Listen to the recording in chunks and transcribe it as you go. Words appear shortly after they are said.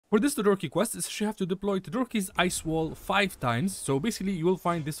For this Todoroki quest, you have to deploy Todoroki's ice wall 5 times. So basically, you will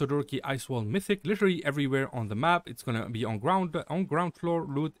find this Todoroki ice wall mythic literally everywhere on the map. It's gonna be on ground floor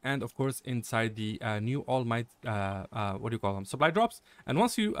loot, and of course inside the new All Might what do you call them, supply drops. And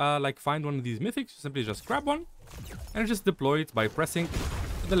once you like find one of these mythics, you simply just grab one and just deploy it by pressing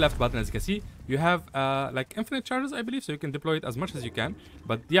the left button. As you can see, you have like infinite charges, I believe, so you can deploy it as much as you can.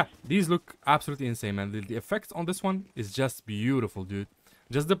 But yeah, these look absolutely insane, man. The effect on this one is just beautiful, dude.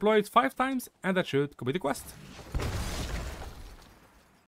 Just deploy it 5 times and that should complete the quest.